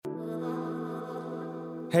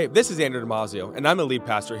Hey, this is Andrew Damazio, and I'm the lead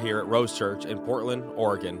pastor here at Rose Church in Portland,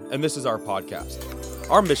 Oregon, and this is our podcast.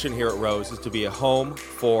 Our mission here at Rose is to be a home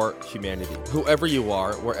for humanity. Whoever you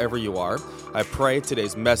are, wherever you are, I pray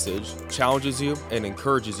today's message challenges you and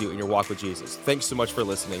encourages you in your walk with Jesus. Thanks so much for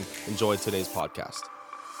listening. Enjoy today's podcast.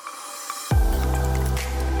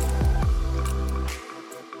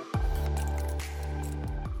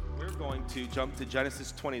 We're going to jump to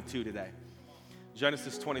Genesis 22 today.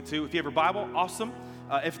 Genesis 22. If you have your Bible, awesome.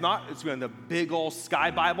 If not, it's going to be the big old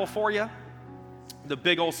Sky Bible for you. The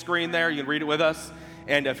big old screen there. You can read it with us.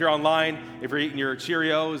 And if you're online, if you're eating your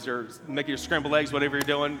Cheerios or making your scrambled eggs, whatever you're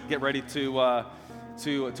doing, get ready to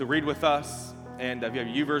read with us. And if you have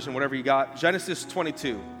your YouVersion, whatever you got. Genesis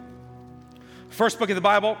 22. First book of the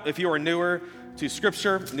Bible. If you are newer to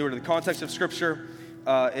Scripture, newer to the context of Scripture,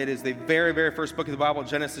 it is the very, very first book of the Bible,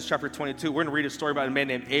 Genesis chapter 22. We're going to read a story about a man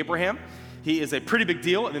named Abraham. He is a pretty big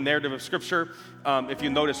deal in the narrative of Scripture. If you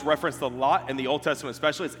notice, referenced a lot in the Old Testament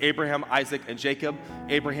especially, it's Abraham, Isaac, and Jacob.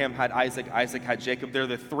 Abraham had Isaac, Isaac had Jacob. They're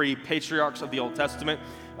the three patriarchs of the Old Testament.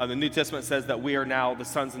 The New Testament says that we are now the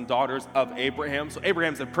sons and daughters of Abraham. So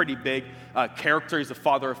Abraham's a pretty big character. He's a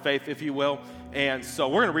father of faith, if you will. And so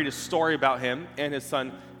we're going to read a story about him and his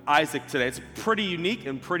son Isaac today. It's a pretty unique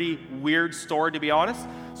and pretty weird story, to be honest.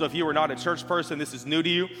 So if you are not a church person, this is new to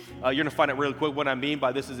you. You're going to find out really quick what I mean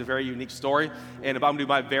by this is a very unique story. And I'm going to do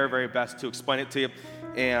my very, very best to explain it to you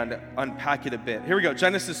and unpack it a bit. Here we go,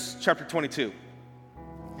 Genesis chapter 22.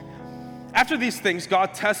 After these things,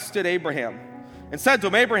 God tested Abraham and said to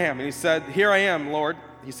him, Abraham, and he said, here I am, Lord.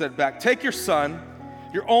 He said back, take your son,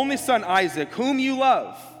 your only son Isaac, whom you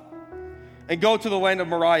love, and go to the land of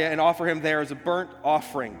Moriah and offer him there as a burnt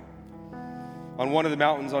offering on one of the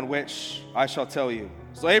mountains on which I shall tell you.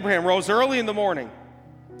 So Abraham rose early in the morning,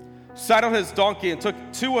 saddled his donkey, and took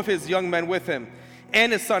two of his young men with him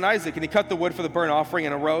and his son Isaac, and he cut the wood for the burnt offering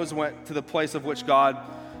and arose and went to the place of which God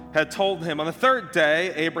had told him. On the third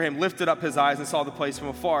day, Abraham lifted up his eyes and saw the place from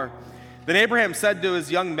afar. Then Abraham said to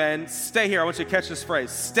his young men, stay here. I want you to catch this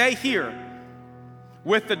phrase. Stay here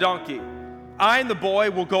with the donkey. I and the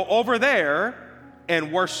boy will go over there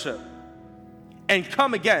and worship and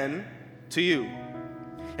come again to you.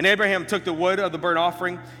 And Abraham took the wood of the burnt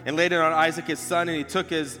offering and laid it on Isaac his son, and he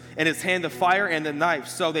took in his hand the fire and the knife.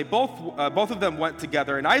 So they both of them went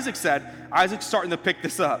together. And Isaac's starting to pick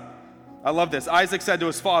this up. I love this. Isaac said to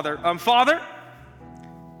his father, Father?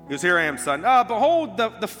 He goes, here I am, son. Behold,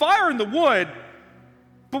 the fire and the wood,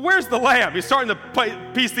 but where's the lamb? He's starting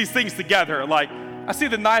to piece these things together. Like, I see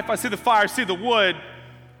the knife, I see the fire, I see the wood.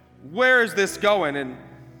 Where is this going? And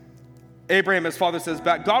Abraham, his father, says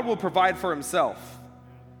back, God will provide for himself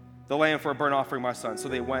the lamb for a burnt offering, my son. So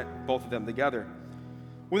they went, both of them together.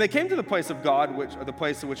 When they came to the place of God, the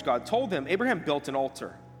place in which God told him, Abraham built an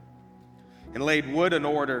altar and laid wood in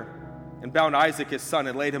order and bound Isaac, his son,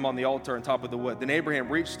 and laid him on the altar on top of the wood. Then Abraham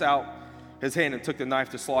reached out his hand and took the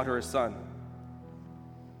knife to slaughter his son.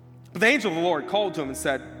 But the angel of the Lord called to him and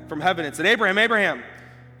said, from heaven, and said, Abraham, Abraham.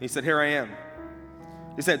 And he said, here I am.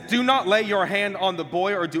 He said, do not lay your hand on the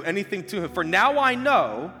boy or do anything to him, for now I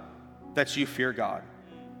know that you fear God,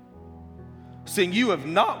 seeing you have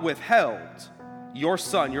not withheld your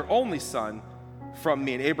son, your only son, from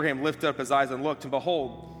me. And Abraham lifted up his eyes and looked, and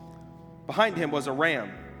behold, behind him was a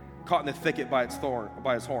ram caught in the thicket by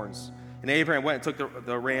his horns. And Abraham went and took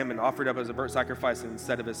the ram and offered up as a burnt sacrifice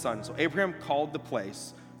instead of his son. So Abraham called the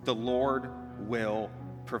place, the Lord will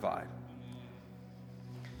provide.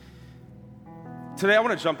 Today I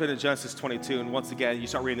want to jump into Genesis 22, and once again, you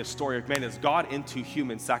start reading this story of, man, is God into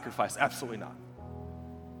human sacrifice? Absolutely not.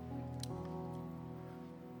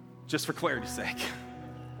 Just for clarity's sake.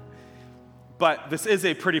 But this is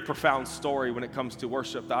a pretty profound story when it comes to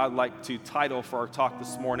worship that I'd like to title for our talk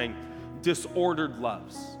this morning, Disordered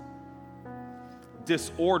Loves.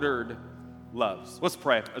 Disordered Loves. Let's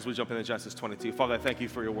pray as we jump into Genesis 22. Father, I thank you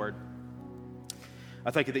for your word. I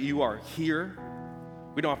thank you that you are here.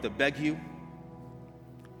 We don't have to beg you.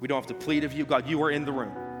 We don't have to plead of you. God, you are in the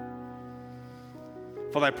room.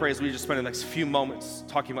 Father, I pray as we just spend the next few moments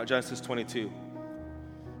talking about Genesis 22,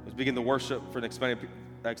 as we begin to worship for an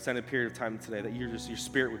extended period of time today, that your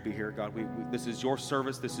spirit would be here, God. This is your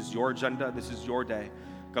service. This is your agenda. This is your day.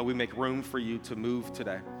 God, we make room for you to move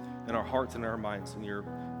today in our hearts and our minds. In your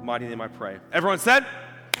mighty name I pray. Everyone said?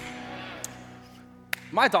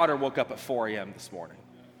 My daughter woke up at 4 a.m. this morning.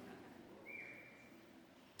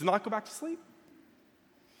 Did not go back to sleep.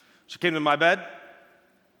 She came to my bed,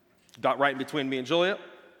 got right in between me and Juliet,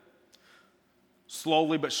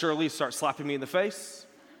 slowly but surely started slapping me in the face.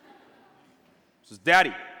 Says,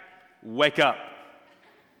 Daddy, wake up.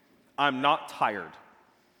 I'm not tired.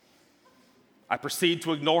 I proceed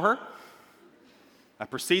to ignore her. I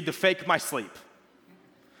proceed to fake my sleep.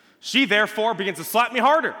 She therefore begins to slap me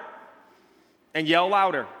harder and yell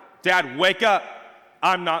louder. Dad, wake up.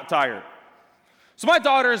 I'm not tired. So my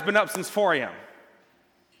daughter has been up since 4 a.m.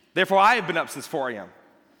 Therefore, I have been up since 4 a.m.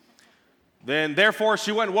 Then, therefore,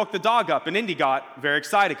 she went and woke the dog up, and Indy got very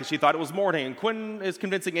excited because she thought it was morning, and Quinn is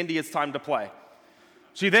convincing Indy it's time to play.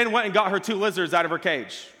 She then went and got her 2 lizards out of her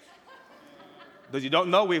cage. Those you don't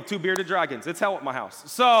know, we have 2 bearded dragons. It's hell at my house.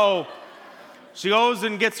 So she goes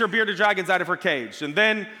and gets her bearded dragons out of her cage, and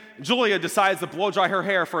then Julia decides to blow dry her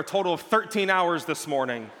hair for a total of 13 hours this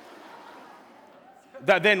morning.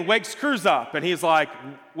 That then wakes Cruz up, and he's like,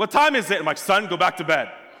 what time is it? I'm like, son, go back to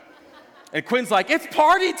bed. And Quinn's like, it's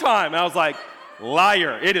party time. And I was like,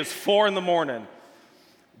 liar, it is 4 a.m.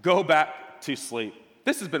 Go back to sleep.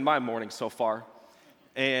 This has been my morning so far.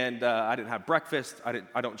 And I didn't have breakfast.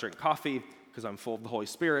 I don't drink coffee because I'm full of the Holy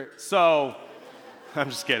Spirit. So I'm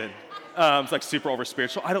just kidding. It's like super over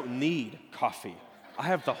spiritual. I don't need coffee. I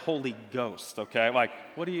have the Holy Ghost, okay? Like,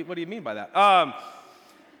 what do you mean by that?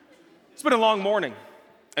 It's been a long morning.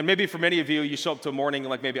 And maybe for many of you, you show up to a morning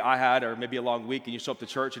like maybe I had, or maybe a long week, and you show up to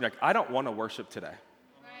church, and you're like, I don't want to worship today.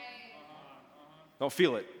 Don't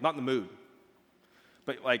feel it, not in the mood.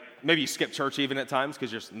 But like, maybe you skip church even at times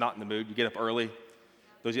because you're just not in the mood. You get up early.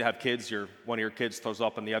 Those of you that have kids, one of your kids throws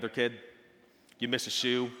up on the other kid. You miss a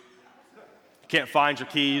shoe. You can't find your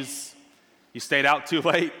keys. You stayed out too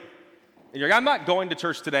late. And you're like, I'm not going to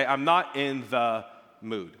church today. I'm not in the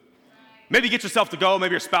mood. Maybe you get yourself to go.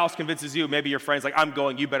 Maybe your spouse convinces you. Maybe your friend's like, I'm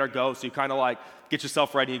going, you better go. So you kind of like get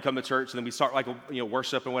yourself ready and you come to church, and then we start like,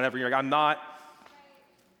 worship and whatever. You're like, I'm not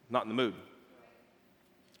in the mood.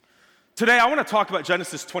 Today, I want to talk about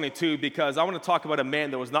Genesis 22 because I want to talk about a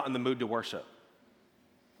man that was not in the mood to worship.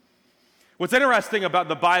 What's interesting about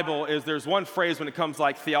the Bible is there's one phrase when it comes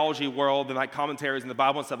like theology world and like commentaries in the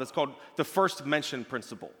Bible and stuff. It's called the first mention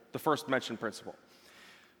principle. The first mention principle.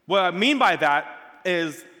 What I mean by that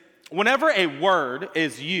is whenever a word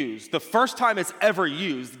is used, the first time it's ever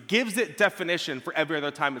used gives it definition for every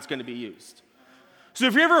other time it's going to be used. So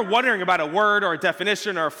if you're ever wondering about a word or a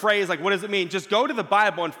definition or a phrase, like what does it mean? Just go to the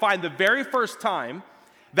Bible and find the very first time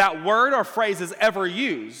that word or phrase is ever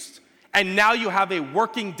used, and now you have a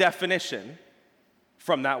working definition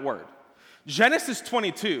from that word. Genesis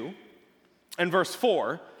 22 and verse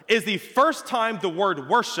 4 is the first time the word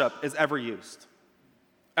worship is ever used.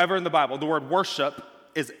 Ever in the Bible, the word worship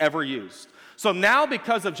is ever used. So now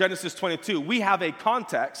because of Genesis 22, we have a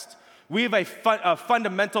context, we have a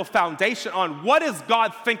fundamental foundation on what does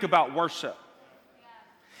God think about worship.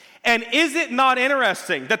 And is it not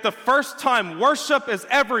interesting that the first time worship is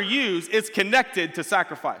ever used is connected to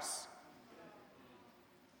sacrifice?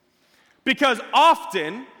 Because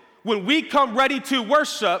often when we come ready to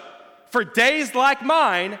worship for days like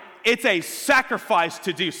mine, it's a sacrifice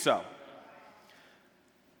to do so.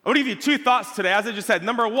 I want to give you 2 thoughts today. As I just said,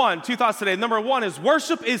 2 thoughts today. Number 1 is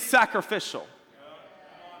worship is sacrificial.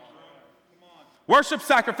 Worship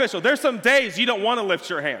sacrificial. There's some days you don't want to lift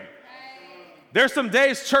your hand. There's some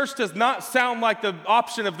days church does not sound like the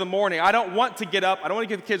option of the morning. I don't want to get up. I don't want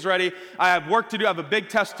to get the kids ready. I have work to do. I have a big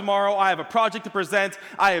test tomorrow. I have a project to present.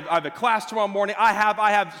 I have a class tomorrow morning. I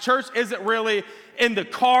have church isn't really in the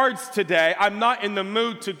cards today. I'm not in the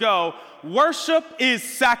mood to go. Worship is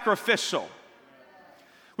sacrificial.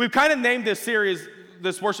 We've kind of named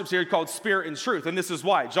this worship series called Spirit and Truth, and this is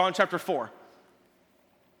why. John chapter 4.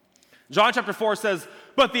 John chapter 4 says,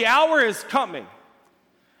 but the hour is coming,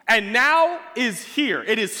 and now is here.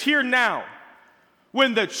 It is here now,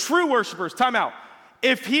 when the true worshipers, time out.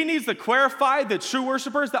 If he needs to clarify the true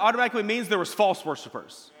worshipers, that automatically means there was false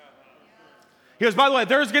worshipers. He goes, by the way,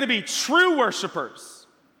 there's going to be true worshipers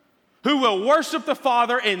who will worship the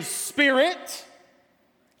Father in spirit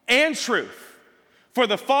and truth. For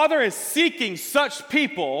the Father is seeking such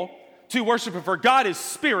people to worship him. For God is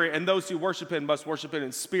spirit, and those who worship him must worship him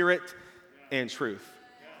in spirit and truth.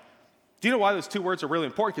 Do you know why those 2 words are really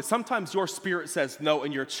important? Because sometimes your spirit says no,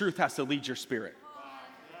 and your truth has to lead your spirit.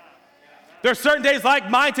 There are certain days like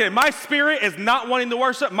mine today. My spirit is not wanting to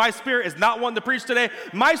worship. My spirit is not wanting to preach today.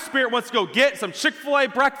 My spirit wants to go get some Chick-fil-A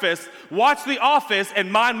breakfast, watch The Office,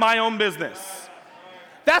 and mind my own business.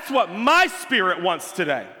 That's what my spirit wants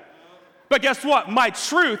today. But guess what? My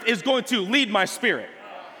truth is going to lead my spirit.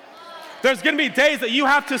 There's going to be days that you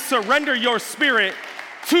have to surrender your spirit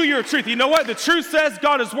to your truth. You know what? The truth says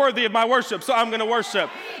God is worthy of my worship, so I'm going to worship.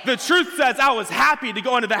 The truth says I was happy to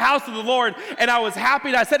go into the house of the Lord, and I was happy,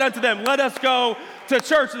 and I said unto them, let us go to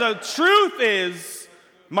church. The truth is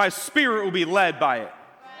my spirit will be led by it.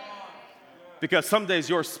 Because some days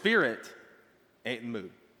your spirit ain't in the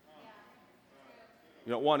mood.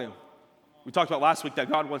 You don't want to. We talked about last week that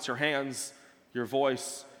God wants your hands, your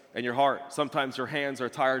voice, and your heart. Sometimes your hands are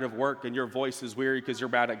tired of work and your voice is weary because you're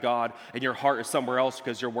mad at God, and your heart is somewhere else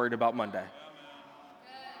because you're worried about Monday.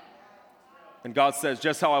 And God says,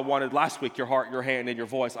 just how I wanted last week, your heart, your hand, and your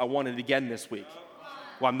voice, I want it again this week.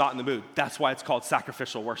 Well, I'm not in the mood. That's why it's called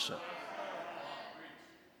sacrificial worship.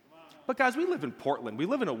 But guys, we live in Portland. We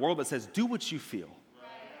live in a world that says, do what you feel.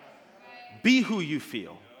 Be who you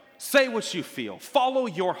feel. Say what you feel. Follow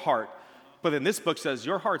your heart. But then this book says,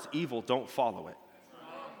 your heart's evil, don't follow it.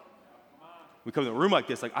 We come to a room like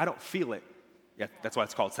this, like, I don't feel it. Yeah, that's why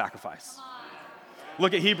it's called sacrifice.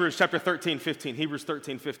 Look at Hebrews chapter 13, 15. Hebrews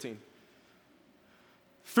 13, 15.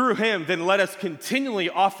 Through him, then let us continually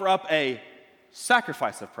offer up a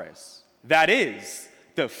sacrifice of praise. That is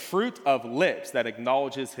the fruit of lips that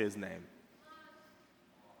acknowledges his name.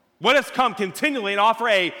 Let us come continually and offer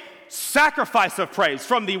a sacrifice of praise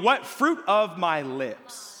from the what? Fruit of my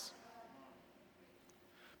lips.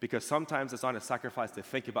 Because sometimes it's not a sacrifice to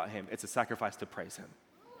think about him, it's a sacrifice to praise him.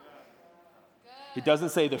 He doesn't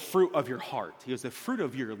say the fruit of your heart. He goes, the fruit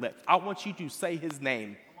of your lips. I want you to say his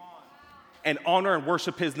name and honor and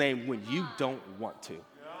worship his name when you don't want to.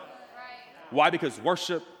 Why? Because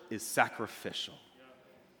worship is sacrificial.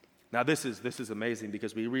 Now, this is amazing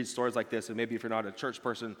because we read stories like this, and maybe if you're not a church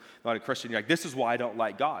person, not a Christian, you're like, this is why I don't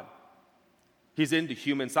like God. He's into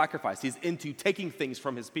human sacrifice. He's into taking things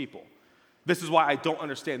from his people. This is why I don't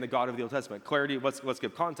understand the God of the Old Testament. Clarity, let's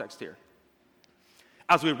give context here.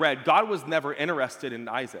 As we read, God was never interested in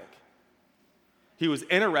Isaac. He was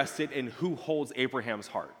interested in who holds Abraham's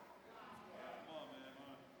heart.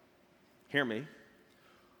 Hear me.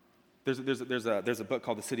 There's a book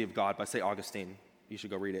called The City of God by St. Augustine. You should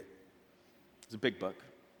go read it. It's a big book.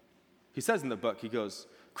 He says in the book, he goes,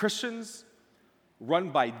 Christians run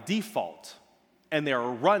by default, and they are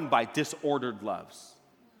run by disordered loves.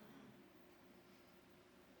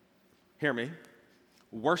 Hear me.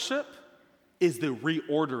 Worship is the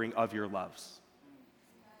reordering of your loves.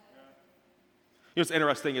 You know what's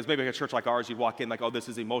interesting is maybe like a church like ours, you'd walk in like, oh, this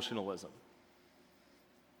is emotionalism.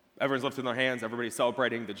 Everyone's lifting their hands, everybody's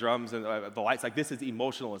celebrating, the drums and the lights, like this is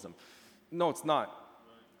emotionalism. No, it's not.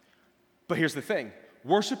 But here's the thing.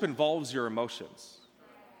 Worship involves your emotions.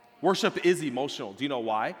 Worship is emotional. Do you know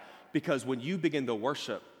why? Because when you begin to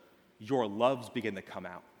worship, your loves begin to come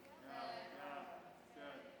out.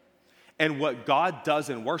 And what God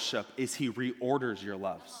does in worship is he reorders your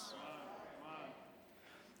loves.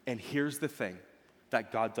 And here's the thing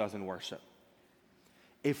that God does in worship.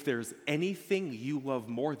 If there's anything you love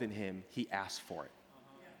more than him, he asks for it.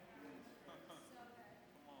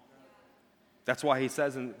 That's why he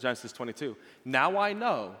says in Genesis 22, now I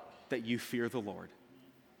know that you fear the Lord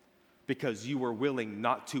because you were willing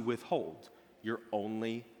not to withhold your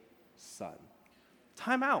only son.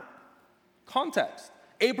 Time out. Context.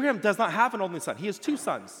 Abraham does not have an only son. He has two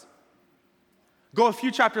sons. Go a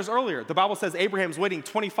few chapters earlier. The Bible says Abraham's waiting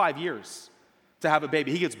 25 years to have a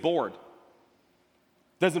baby. He gets bored.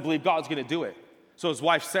 Doesn't believe God's going to do it. So his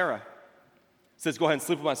wife, Sarah, says, go ahead and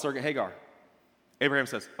sleep with my servant Hagar. Abraham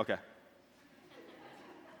says, okay.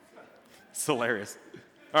 It's hilarious.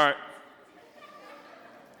 All right.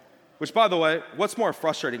 Which, by the way, what's more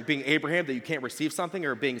frustrating, being Abraham that you can't receive something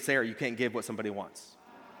or being Sarah you can't give what somebody wants?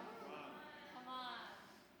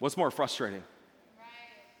 What's more frustrating?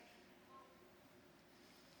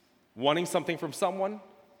 Wanting something from someone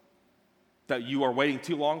that you are waiting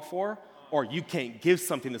too long for, or you can't give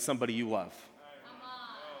something to somebody you love?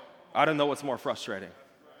 I don't know what's more frustrating.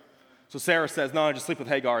 So Sarah says, no, just sleep with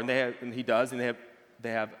Hagar, and he does, and they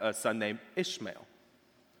have a son named Ishmael.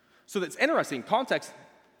 So that's interesting. Context,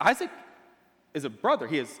 Isaac is a brother.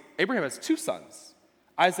 Abraham has two sons,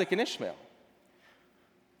 Isaac and Ishmael.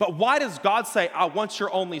 But why does God say, I want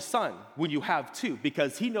your only son when you have two?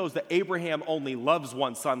 Because he knows that Abraham only loves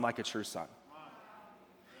one son like a true son.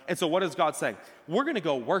 And so what is God saying? We're going to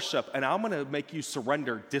go worship, and I'm going to make you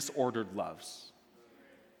surrender disordered loves.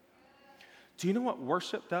 Do you know what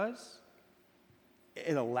worship does?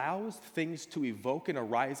 It allows things to evoke and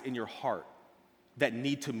arise in your heart that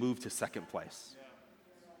need to move to second place.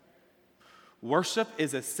 Worship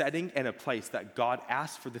is a setting and a place that God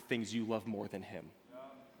asks for the things you love more than him.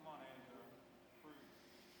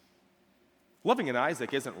 Loving an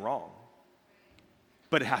Isaac isn't wrong,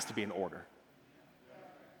 but it has to be in order.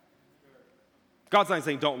 God's not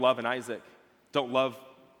saying don't love an Isaac, don't love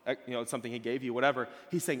something he gave you, whatever.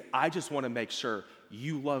 He's saying, I just want to make sure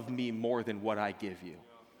you love me more than what I give you.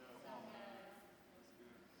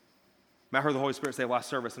 I heard the Holy Spirit say last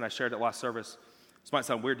service, and I shared it last service, This might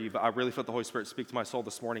sound weird to you, but I really felt the Holy Spirit speak to my soul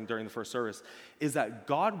this morning during the first service, is that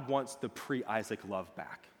God wants the pre-Isaac love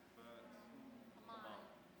back.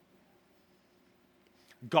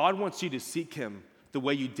 God wants you to seek him the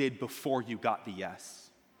way you did before you got the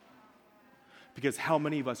yes. Because how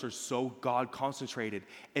many of us are so God concentrated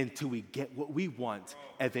until we get what we want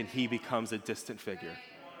and then he becomes a distant figure?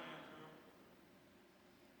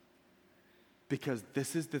 Because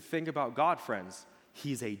this is the thing about God, friends.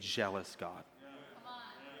 He's a jealous God.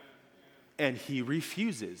 And he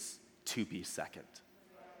refuses to be second.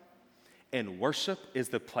 And worship is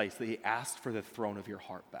the place that he asked for the throne of your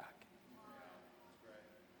heart back.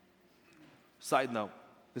 Side note,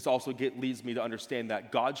 this also leads me to understand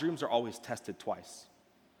that God's dreams are always tested twice.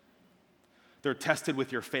 They're tested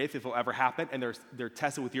with your faith if it'll ever happen, and they're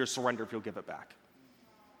tested with your surrender if you'll give it back.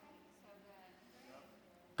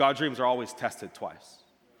 God's dreams are always tested twice.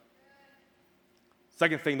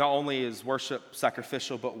 Second thing, not only is worship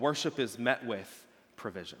sacrificial, but worship is met with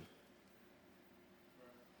provision.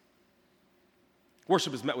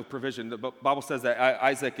 Worship is met with provision. The Bible says that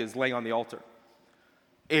Isaac is laying on the altar.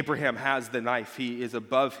 Abraham has the knife. He is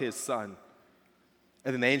above his son.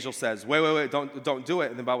 And then the angel says, wait, don't do it.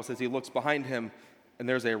 And the Bible says he looks behind him, and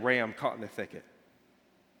there's a ram caught in the thicket.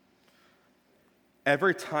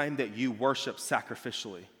 Every time that you worship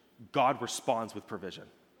sacrificially, God responds with provision.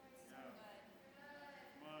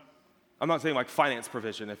 I'm not saying like finance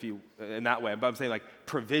provision in that way, but I'm saying like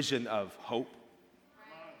provision of hope,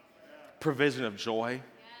 provision of joy,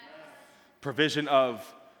 provision of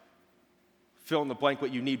fill in the blank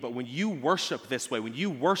what you need. But when you worship this way, when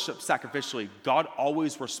you worship sacrificially, God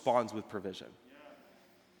always responds with provision.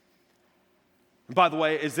 And by the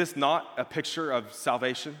way, is this not a picture of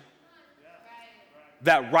salvation?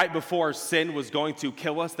 That right before sin was going to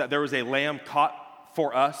kill us, that there was a lamb caught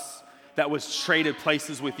for us, that was traded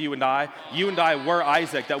places with you and I. You and I were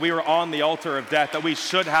Isaac, that we were on the altar of death, that we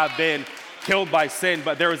should have been killed by sin,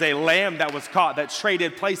 but there was a lamb that was caught that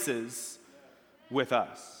traded places with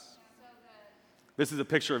us. This is a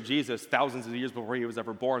picture of Jesus thousands of years before he was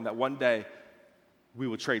ever born, that one day we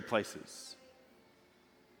will trade places.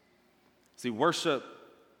 See, worship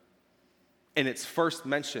in its first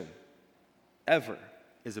mention ever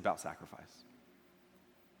is about sacrifice.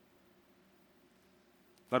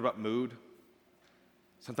 Not about mood,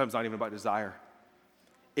 sometimes not even about desire.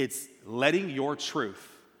 It's letting your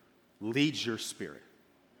truth lead your spirit.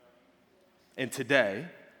 And today,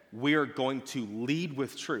 we are going to lead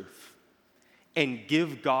with truth and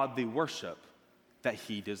give God the worship that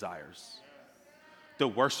he desires, the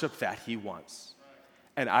worship that he wants.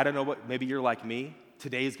 And I don't know what, maybe you're like me,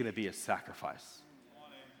 today is going to be a sacrifice.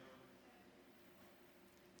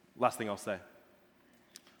 Last thing I'll say,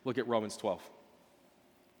 look at Romans 12.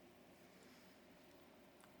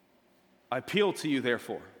 I appeal to you,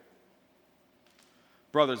 therefore,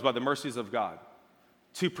 brothers, by the mercies of God,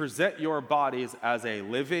 to present your bodies as a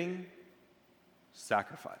living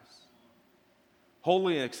sacrifice,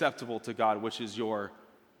 holy and acceptable to God, which is your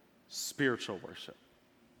spiritual worship.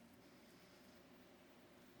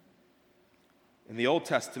 In the Old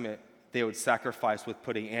Testament, they would sacrifice with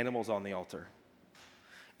putting animals on the altar.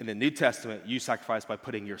 In the New Testament, you sacrifice by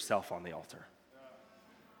putting yourself on the altar.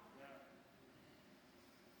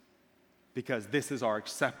 Because this is our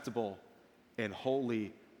acceptable and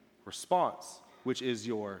holy response, which is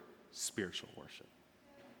your spiritual worship.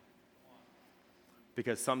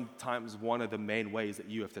 Because sometimes one of the main ways that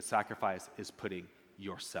you have to sacrifice is putting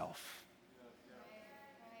yourself,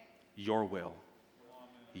 your will,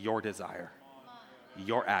 your desire,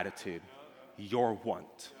 your attitude, your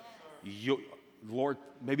want. Lord,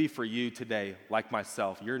 maybe for you today, like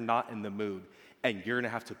myself, you're not in the mood, and you're going to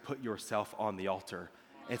have to put yourself on the altar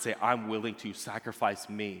and say, I'm willing to sacrifice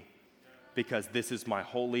me because this is my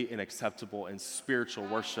holy and acceptable and spiritual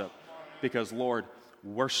worship. Because, Lord,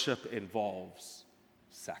 worship involves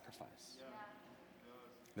sacrifice.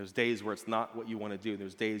 There's days where it's not what you want to do.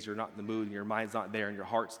 There's days you're not in the mood and your mind's not there and your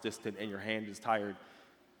heart's distant and your hand is tired.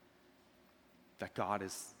 That God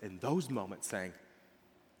is, in those moments, saying,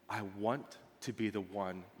 I want to be the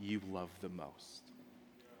one you love the most.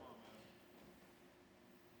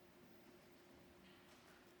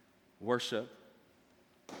 Worship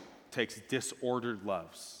takes disordered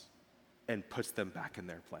loves and puts them back in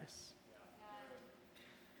their place.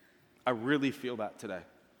 I really feel that today.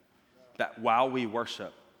 That while we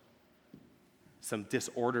worship, some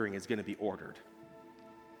disordering is going to be ordered.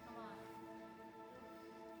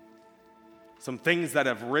 Some things that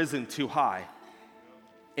have risen too high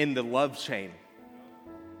in the love chain,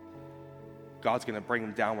 God's going to bring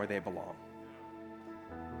them down where they belong.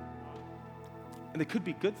 And they could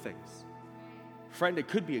be good things. Friend, it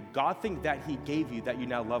could be a God thing that he gave you that you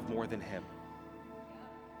now love more than him.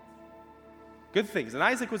 Good things. And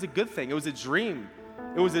Isaac was a good thing. It was a dream.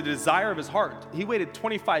 It was a desire of his heart. He waited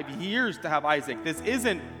 25 years to have Isaac. This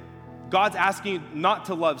isn't God's asking you not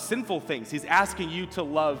to love sinful things. He's asking you to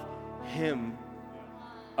love him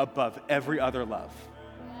above every other love.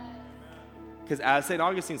 Because as St.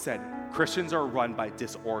 Augustine said, Christians are run by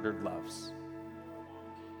disordered loves.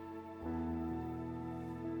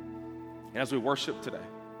 And as we worship today,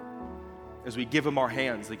 as we give him our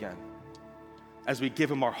hands again, as we give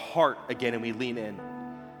him our heart again and we lean in,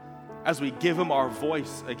 as we give him our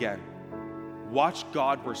voice again, watch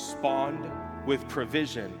God respond with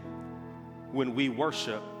provision when we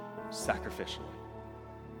worship sacrificially.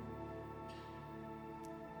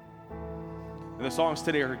 And the songs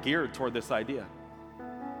today are geared toward this idea.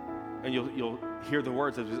 And you'll hear the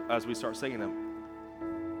words as we start singing them.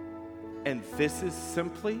 And this is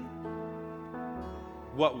simply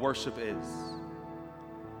what worship is.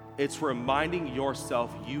 It's reminding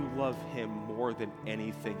yourself you love him more than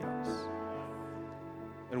anything else.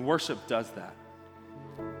 And worship does that.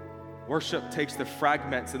 Worship takes the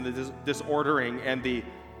fragments and the disordering and the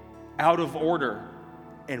out of order,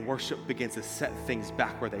 and worship begins to set things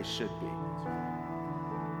back where they should be.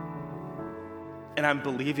 And I'm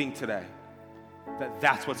believing today that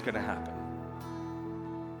that's what's going to happen.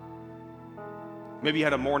 Maybe you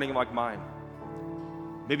had a morning like mine.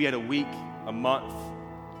 Maybe you had a week, a month.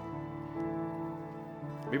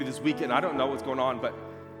 Maybe this weekend, I don't know what's going on, but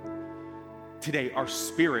today our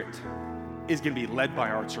spirit is going to be led by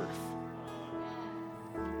our truth.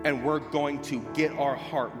 And we're going to get our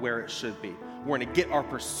heart where it should be. We're going to get our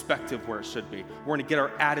perspective where it should be. We're going to get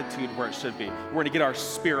our attitude where it should be. We're going to get our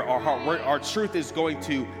spirit, our heart. Our truth is going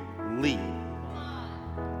to lead.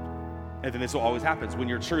 And then this will always happen. When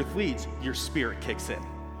your truth leads, your spirit kicks in.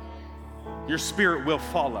 Your spirit will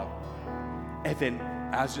follow. And then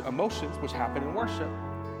as emotions, which happen in worship,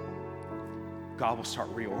 God will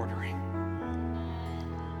start reordering.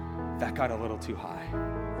 That got a little too high.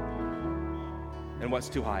 And what's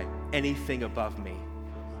too high? Anything above me.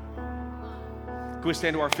 Can we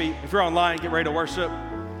stand to our feet? If you're online, get ready to worship.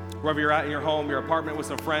 Wherever you're at in your home, your apartment, with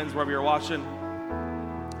some friends, wherever you're watching.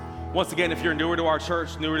 Once again, if you're newer to our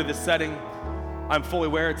church, newer to this setting, I'm fully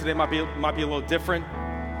aware today might be a little different.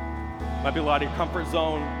 Might be a lot of your comfort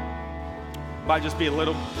zone. Might just be a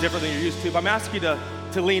little different than you're used to. But I'm asking you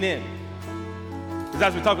to lean in. Because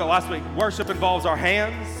as we talked about last week, worship involves our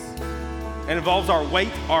hands, it involves our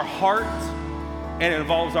weight, our heart, and it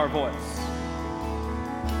involves our voice.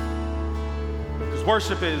 Because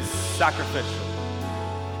worship is sacrificial.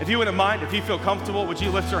 If you wouldn't mind, if you feel comfortable, would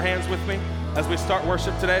you lift your hands with me as we start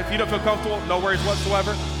worship today? If you don't feel comfortable, no worries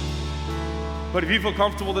whatsoever. But if you feel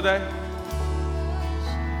comfortable today,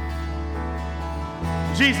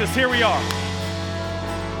 Jesus, here we are.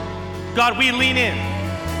 God, we lean in.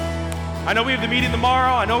 I know we have the meeting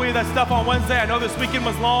tomorrow. I know we have that stuff on Wednesday. I know this weekend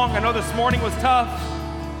was long. I know this morning was tough.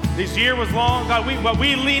 This year was long. God, but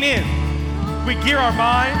we lean in. We gear our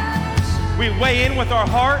mind. We weigh in with our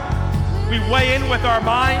heart. We weigh in with our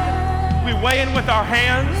mind. We weigh in with our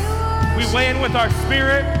hands. We weigh in with our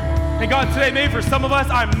spirit. And God, today, maybe for some of us,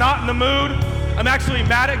 I'm not in the mood. I'm actually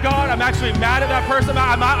mad at God. I'm actually mad at that person.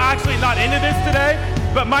 I'm actually not into this today.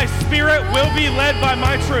 But my spirit will be led by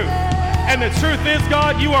my truth. And the truth is,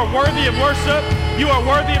 God, you are worthy of worship. You are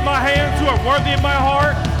worthy of my hands. You are worthy of my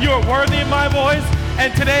heart. You are worthy of my voice.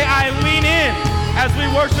 And today I lean in as we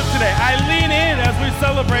worship today. I lean in as we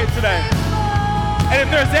celebrate today. And if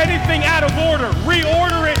there's anything out of order,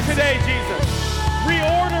 reorder it today, Jesus.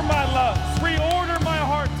 Reorder my loves. Reorder my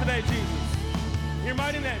heart today, Jesus. In your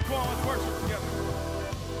mighty name, come on, let's worship together.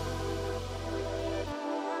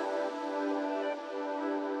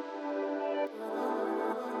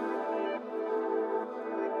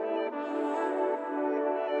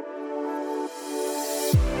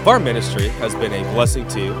 If our ministry has been a blessing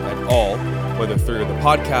to you at all, whether through the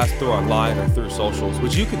podcast, through online, or through socials,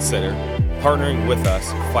 would you consider partnering with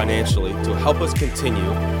us financially to help us continue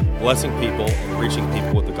blessing people and reaching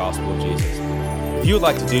people with the gospel of Jesus? If you would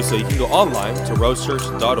like to do so, you can go online to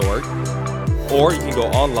roadschurch.org, or you can go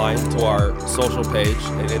online to our social page,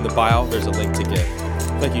 and in the bio, there's a link to give.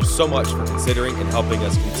 Thank you so much for considering and helping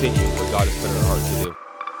us continue what God has put in our heart to do.